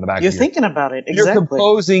thinking about in the back of your head? You're thinking about it. Exactly. You're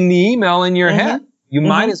composing the email in your head. You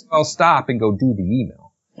might as well stop and go do the email.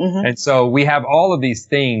 And so we have all of these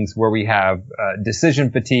things where we have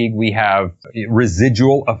decision fatigue. We have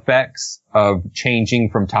residual effects of changing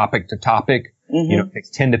from topic to topic. It takes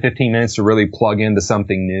 10 to 15 minutes to really plug into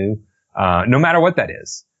something new, no matter what that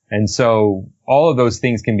is. And so all of those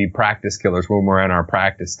things can be practice killers when we're in our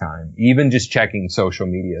practice time, even just checking social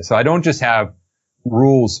media. So I don't just have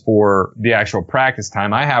rules for the actual practice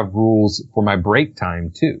time. I have rules for my break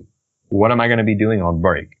time too. What am I going to be doing on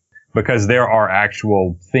break? Because there are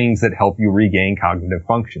actual things that help you regain cognitive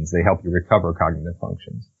functions. They help you recover cognitive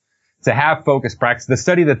functions. To have focused practice, the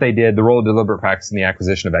study that they did, the role of deliberate practice in the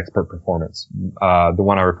acquisition of expert performance, the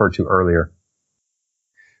one I referred to earlier,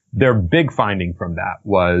 their big finding from that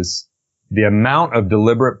was the amount of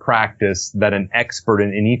deliberate practice that an expert in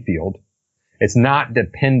any field, it's not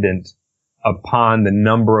dependent upon the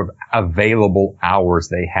number of available hours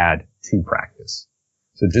they had to practice.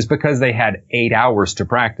 So just because they had 8 hours to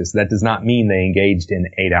practice, that does not mean they engaged in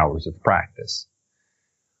 8 hours of practice.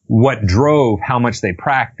 What drove how much they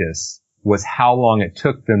practiced was how long it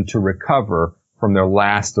took them to recover from their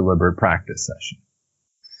last deliberate practice session.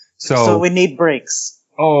 So we need breaks.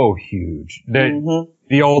 Oh, huge.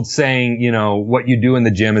 The old saying, what you do in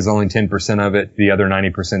the gym is only 10% of it. The other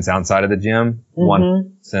 90% is outside of the gym.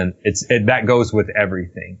 1%. That goes with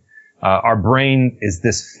everything. Our brain is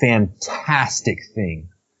this fantastic thing.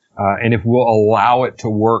 And if we'll allow it to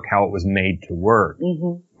work how it was made to work,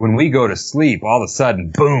 when we go to sleep, all of a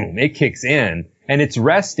sudden, boom, it kicks in and it's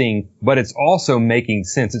resting, but it's also making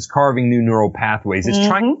sense. It's carving new neural pathways. It's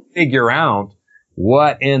trying to figure out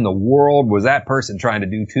what in the world was that person trying to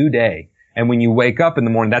do today? And when you wake up in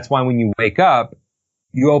the morning, that's why when you wake up,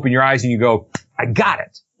 you open your eyes and you go, I got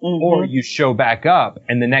it. Or you show back up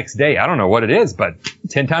and the next day, I don't know what it is, but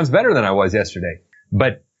 10 times better than I was yesterday.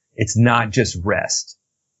 But it's not just rest.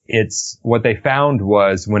 It's what they found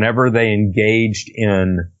was whenever they engaged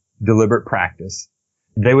in deliberate practice,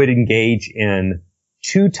 they would engage in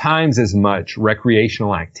 2 times as much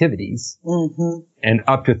recreational activities and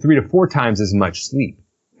up to 3 to 4 times as much sleep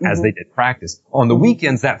as they did practice. On the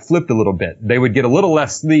weekends, that flipped a little bit. They would get a little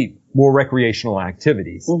less sleep, more recreational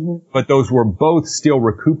activities, but those were both still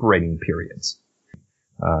recuperating periods.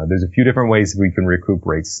 There's a few different ways we can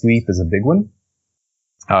recuperate. Sleep is a big one.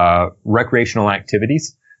 Recreational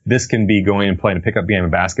activities. This can be going and playing a pickup game of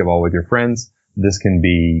basketball with your friends. This can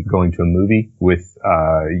be going to a movie with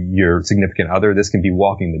your significant other. This can be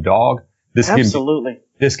walking the dog.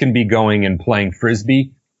 This can be going and playing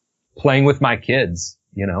Frisbee, playing with my kids.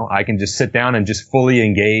 I can just sit down and just fully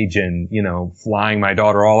engage in, flying my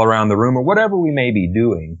daughter all around the room or whatever we may be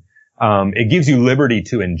doing. It gives you liberty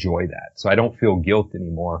to enjoy that. So I don't feel guilt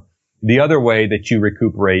anymore. The other way that you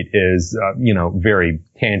recuperate is, very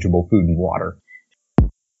tangible food and water.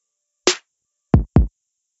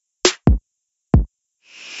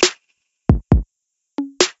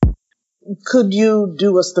 Could you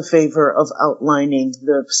do us the favor of outlining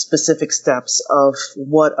the specific steps of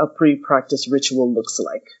what a pre-practice ritual looks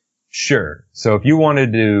like? Sure. So if you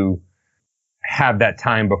wanted to have that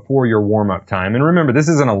time before your warm-up time. And remember, this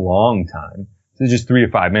isn't a long time. This is just 3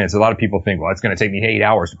 to 5 minutes. A lot of people think, well, it's going to take me 8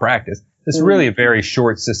 hours to practice. It's really a very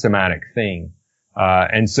short, systematic thing.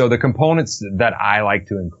 And so the components that I like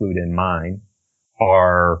to include in mine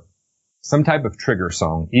are some type of trigger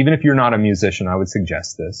song. Even if you're not a musician, I would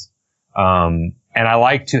suggest this. And I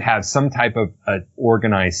like to have some type of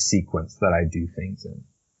organized sequence that I do things in.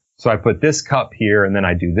 So I put this cup here, and then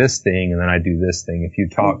I do this thing, and then I do this thing. If you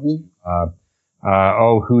talk,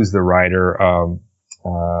 who's the writer?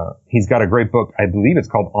 He's got a great book. I believe it's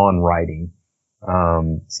called On Writing.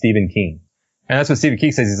 Stephen King. And that's what Stephen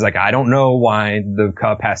King says. He's like, I don't know why the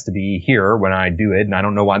cup has to be here when I do it, and I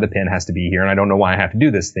don't know why the pen has to be here, and I don't know why I have to do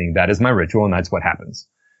this thing. That is my ritual, and that's what happens.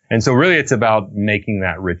 And so really it's about making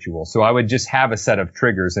that ritual. So I would just have a set of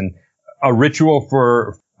triggers, and a ritual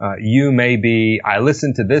for you may be, I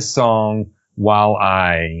listen to this song while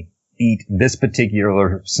I eat this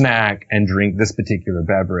particular snack and drink this particular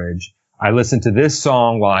beverage. I listen to this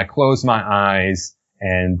song while I close my eyes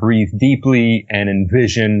and breathe deeply and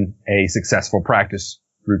envision a successful practice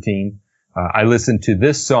routine. I listen to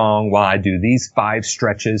this song while I do these 5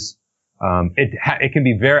 stretches. It can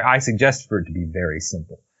be I suggest for it to be very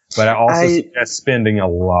simple, but I also suggest spending a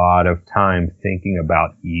lot of time thinking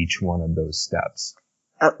about each one of those steps.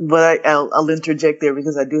 But I'll interject there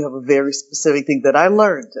because I do have a very specific thing that I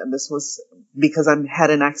learned, and this was because I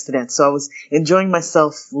had an accident. So I was enjoying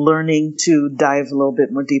myself learning to dive a little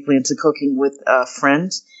bit more deeply into cooking with a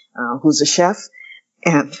friend who's a chef,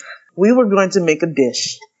 and we were going to make a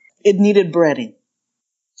dish. It needed breading.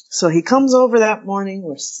 So he comes over that morning,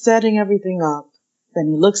 we're setting everything up, then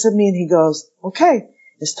he looks at me and he goes, okay,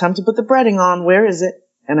 it's time to put the breading on, where is it?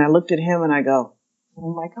 And I looked at him and I go,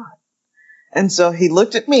 oh my God. And so he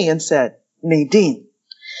looked at me and said, Nadine,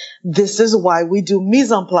 this is why we do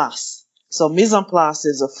mise en place. So mise en place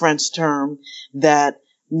is a French term that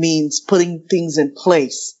means putting things in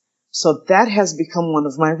place. So that has become one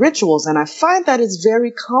of my rituals, and I find that it's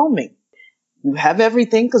very calming. You have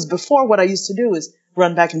everything, because before what I used to do is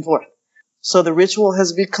run back and forth. So the ritual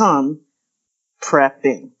has become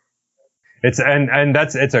prepping. It's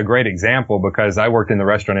a great example because I worked in the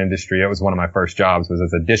restaurant industry. It was one of my first jobs was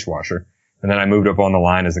as a dishwasher. And then I moved up on the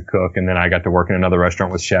line as a cook, and then I got to work in another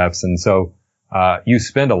restaurant with chefs. And so, you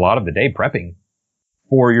spend a lot of the day prepping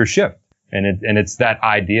for your shift. And it's that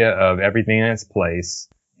idea of everything in its place,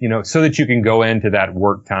 so that you can go into that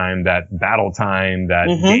work time, that battle time, that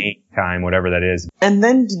game time, whatever that is. And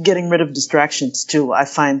then getting rid of distractions too. I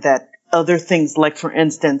find that other things, like for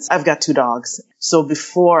instance, I've got 2 dogs. So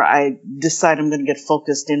before I decide I'm going to get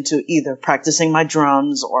focused into either practicing my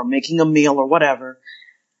drums or making a meal or whatever,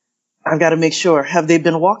 I've got to make sure, have they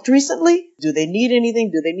been walked recently? Do they need anything?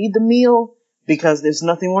 Do they need the meal? Because there's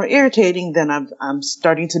nothing more irritating than I'm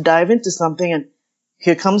starting to dive into something and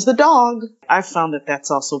here comes the dog. I found that that's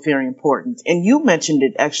also very important. And you mentioned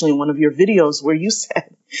it actually in one of your videos where you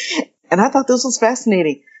said, and I thought this was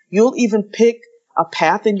fascinating, you'll even pick a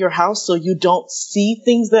path in your house so you don't see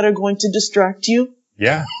things that are going to distract you.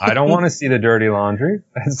 Yeah, I don't want to see the dirty laundry.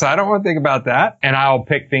 So I don't want to think about that. And I'll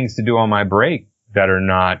pick things to do on my break that are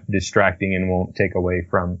not distracting and won't take away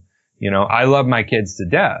from, I love my kids to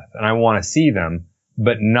death and I want to see them,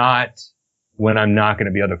 but not when I'm not going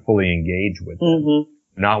to be able to fully engage with them.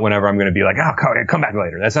 Not whenever I'm going to be like, oh, come back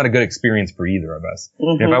later. That's not a good experience for either of us.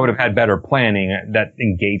 If I would have had better planning, that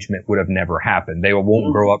engagement would have never happened. They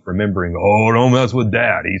won't grow up remembering, oh, don't mess with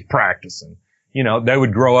dad. He's practicing. They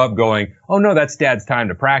would grow up going, oh no, that's dad's time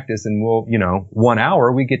to practice. And we'll, 1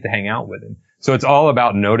 hour we get to hang out with him. So it's all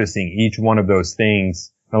about noticing each one of those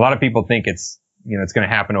things. A lot of people think it's going to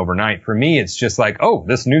happen overnight. For me, it's just like, oh,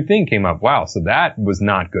 this new thing came up. Wow. So that was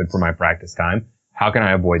not good for my practice time. How can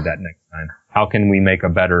I avoid that next time? How can we make a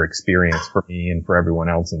better experience for me and for everyone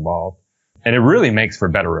else involved? And it really makes for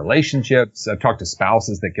better relationships. I've talked to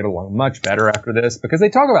spouses that get along much better after this because they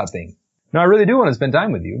talk about things. No, I really do want to spend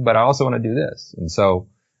time with you, but I also want to do this. And so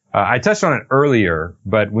I touched on it earlier,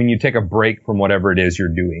 but when you take a break from whatever it is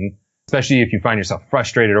you're doing, especially if you find yourself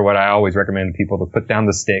frustrated or what, I always recommend people to put down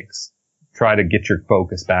the sticks, try to get your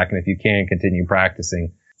focus back. And if you can, continue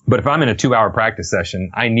practicing. But if I'm in a 2-hour practice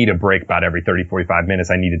session, I need a break about every 30, 45 minutes.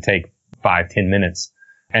 I need to take 5, 10 minutes.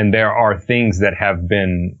 And there are things that have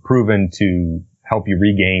been proven to help you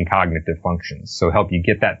regain cognitive functions. So help you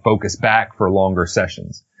get that focus back for longer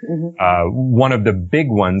sessions. One of the big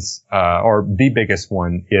ones, or the biggest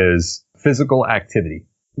one, is physical activity.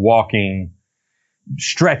 Walking,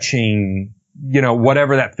 stretching,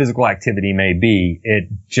 whatever that physical activity may be, it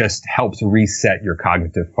just helps reset your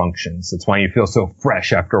cognitive functions. That's why you feel so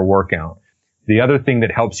fresh after a workout. The other thing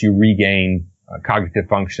that helps you regain cognitive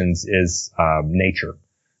functions is nature.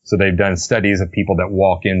 So they've done studies of people that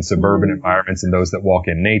walk in suburban environments and those that walk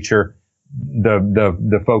in nature.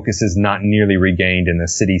 The focus is not nearly regained in the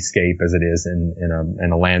cityscape as it is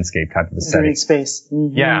in a landscape type of a setting. Green space.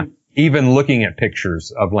 Mm-hmm. Yeah. Even looking at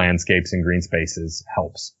pictures of landscapes and green spaces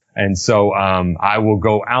helps. And so, I will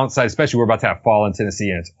go outside, especially we're about to have fall in Tennessee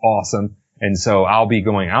and it's awesome. And so I'll be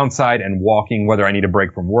going outside and walking, whether I need a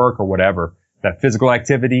break from work or whatever, that physical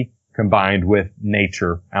activity combined with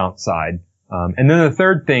nature outside. And then the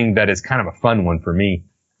third thing that is kind of a fun one for me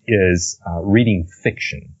is, reading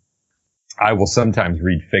fiction. I will sometimes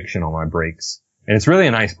read fiction on my breaks. And it's really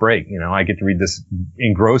a nice break. You know, I get to read this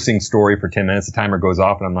engrossing story for 10 minutes. The timer goes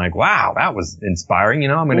off and I'm like, wow, that was inspiring. You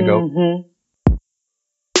know, I'm going to go.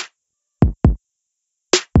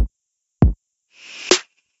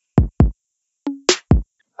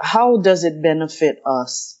 How does it benefit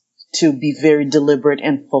us to be very deliberate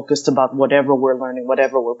and focused about whatever we're learning,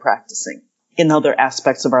 whatever we're practicing in other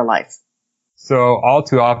aspects of our life? So all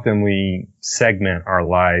too often we segment our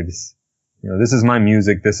lives. You know, this is my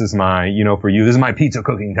music. This is my, you know, for you, this is my pizza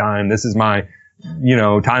cooking time. This is my, you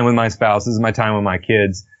know, time with my spouse. This is my time with my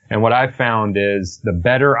kids. And what I've found is the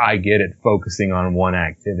better I get at focusing on one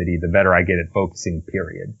activity, the better I get at focusing,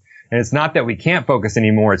 period. And it's not that we can't focus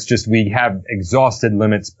anymore. It's just we have exhausted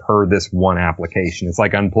limits per this one application. It's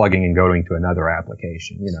like unplugging and going to another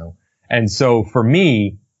application, you know. And so for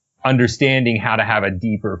me, understanding how to have a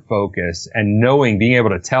deeper focus and knowing, being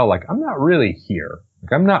able to tell, like, I'm not really here.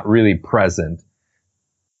 Like, I'm not really present.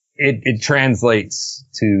 It translates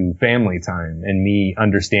to family time and me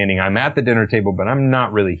understanding I'm at the dinner table, but I'm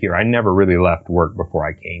not really here. I never really left work before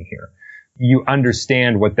I came here. You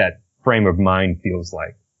understand what that frame of mind feels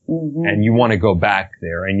like. Mm-hmm. And you want to go back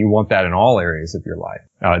there, and you want that in all areas of your life.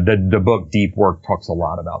 The book Deep Work talks a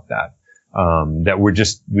lot about that. That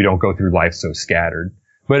we don't go through life so scattered.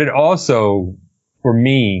 But it also, for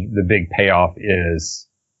me, the big payoff is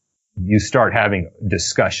you start having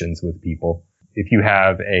discussions with people. If you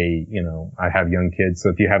have I have young kids, so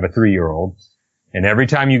if you have a 3-year-old, and every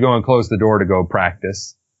time you go and close the door to go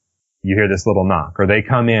practice, you hear this little knock, or they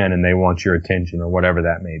come in and they want your attention or whatever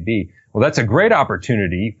that may be. Well, that's a great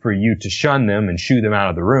opportunity for you to shun them and shoo them out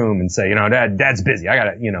of the room and say, Dad's busy.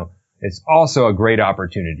 It's also a great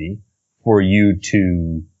opportunity for you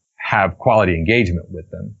to have quality engagement with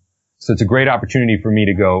them. So it's a great opportunity for me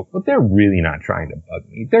to go, well, they're really not trying to bug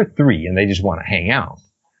me. They're 3 and they just want to hang out.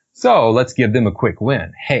 So let's give them a quick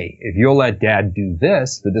win. Hey, if you'll let Dad do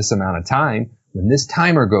this for this amount of time, when this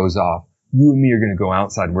timer goes off, you and me are going to go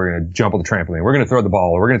outside and we're going to jump on the trampoline. We're going to throw the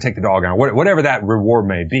ball, or we're going to take the dog out, whatever that reward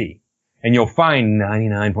may be. And you'll find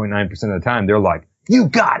 99.9% of the time they're like, you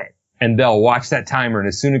got it. And they'll watch that timer, and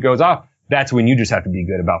as soon as it goes off, that's when you just have to be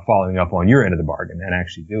good about following up on your end of the bargain and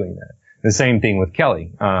actually doing that. The same thing with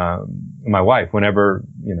Kelly, my wife. Whenever,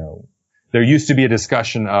 there used to be a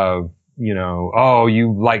discussion of, oh,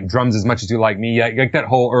 you like drums as much as you like me, like that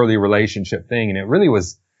whole early relationship thing. And it really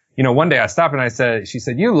was, one day I stopped and she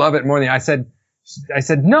said, you love it more than I said,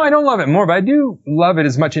 no, I don't love it more, but I do love it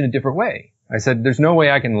as much in a different way. I said, there's no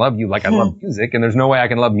way I can love you like I love music, and there's no way I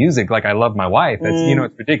can love music like I love my wife. It's,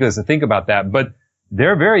 it's ridiculous to think about that, but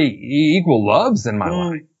they're very equal loves in my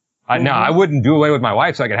life. Now, I wouldn't do away with my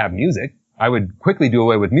wife so I could have music. I would quickly do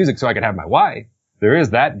away with music so I could have my wife. There is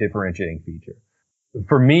that differentiating feature.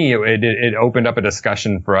 For me, it opened up a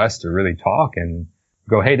discussion for us to really talk and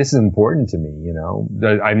go, hey, this is important to me,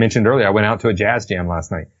 I mentioned earlier, I went out to a jazz jam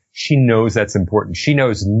last night. She knows that's important. She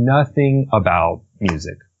knows nothing about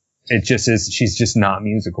music. It just is, she's just not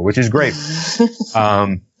musical, which is great.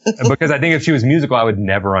 Because I think if she was musical, I would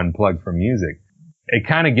never unplug from music. It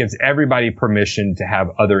kind of gives everybody permission to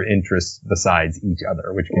have other interests besides each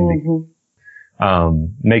other, which can be,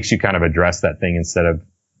 makes you kind of address that thing instead of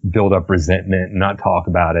build up resentment and not talk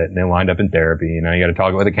about it and then wind up in therapy. You got to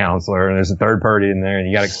talk with a counselor, and there's a third party in there, and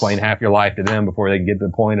you got to explain half your life to them before they can get to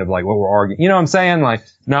the point of like what we're arguing. You know what I'm saying? Like,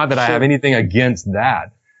 not that I have anything against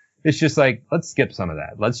that. It's just like, let's skip some of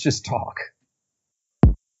that. Let's just talk.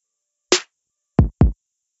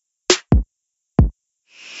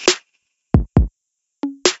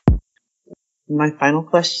 My final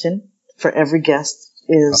question for every guest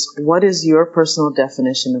is, what is your personal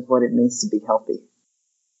definition of what it means to be healthy?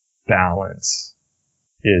 Balance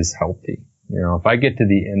is healthy. If I get to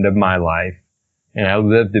the end of my life and I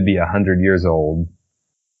live to be 100 years old,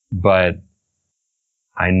 but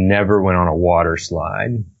I never went on a water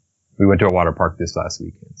slide. We went to a water park this last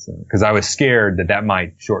weekend, because I was scared that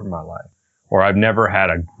might shorten my life. Or I've never had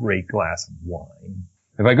a great glass of wine.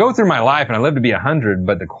 If I go through my life and I live to be 100,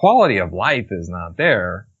 but the quality of life is not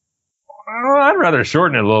there, I'd rather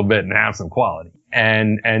shorten it a little bit and have some quality.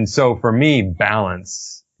 And so for me,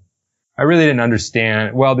 balance, I really didn't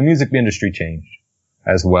understand. Well, the music industry changed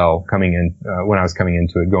as well coming in, when I was coming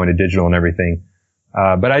into it, going to digital and everything.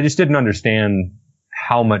 But I just didn't understand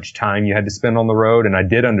how much time you had to spend on the road. And I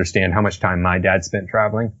did understand how much time my dad spent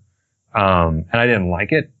traveling. And I didn't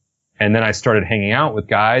like it. And then I started hanging out with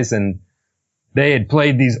guys, and they had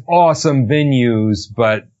played these awesome venues,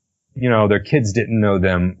 but, you know, their kids didn't know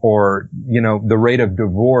them, or, you know, the rate of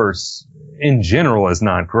divorce in general is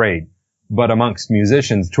not great. But amongst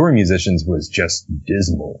musicians, touring musicians, was just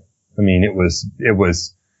dismal. I mean, it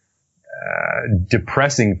was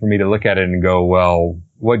depressing for me to look at it and go, well,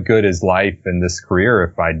 what good is life and this career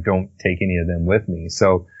if I don't take any of them with me?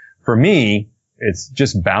 So for me, it's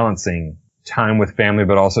just balancing time with family,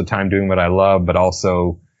 but also time doing what I love, but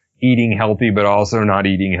also eating healthy, but also not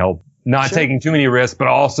eating healthy, not Sure. taking too many risks, but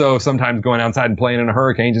also sometimes going outside and playing in a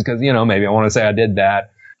hurricane just because, you know, maybe I want to say I did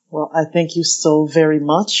that. Well, I thank you so very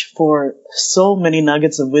much for so many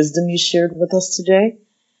nuggets of wisdom you shared with us today.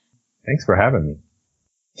 Thanks for having me.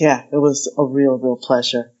 Yeah, it was a real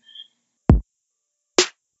pleasure.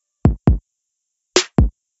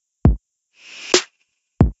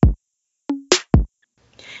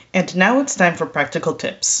 And now it's time for practical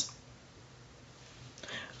tips.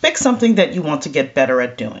 Pick something that you want to get better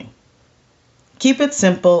at doing. Keep it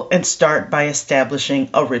simple and start by establishing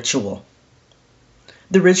a ritual.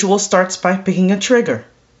 The ritual starts by picking a trigger.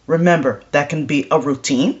 Remember, that can be a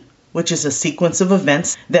routine, which is a sequence of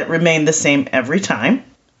events that remain the same every time.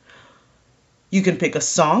 You can pick a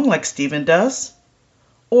song like Steven does,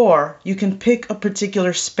 or you can pick a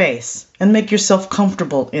particular space and make yourself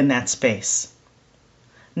comfortable in that space.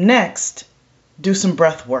 Next, do some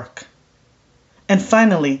breath work. And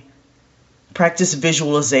finally, practice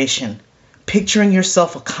visualization, picturing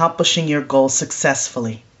yourself accomplishing your goal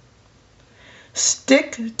successfully.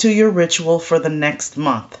 Stick to your ritual for the next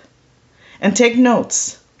month and take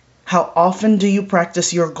notes. How often do you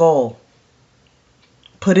practice your goal?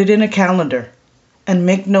 Put it in a calendar and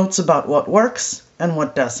make notes about what works and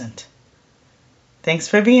what doesn't. Thanks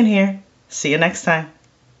for being here. See you next time.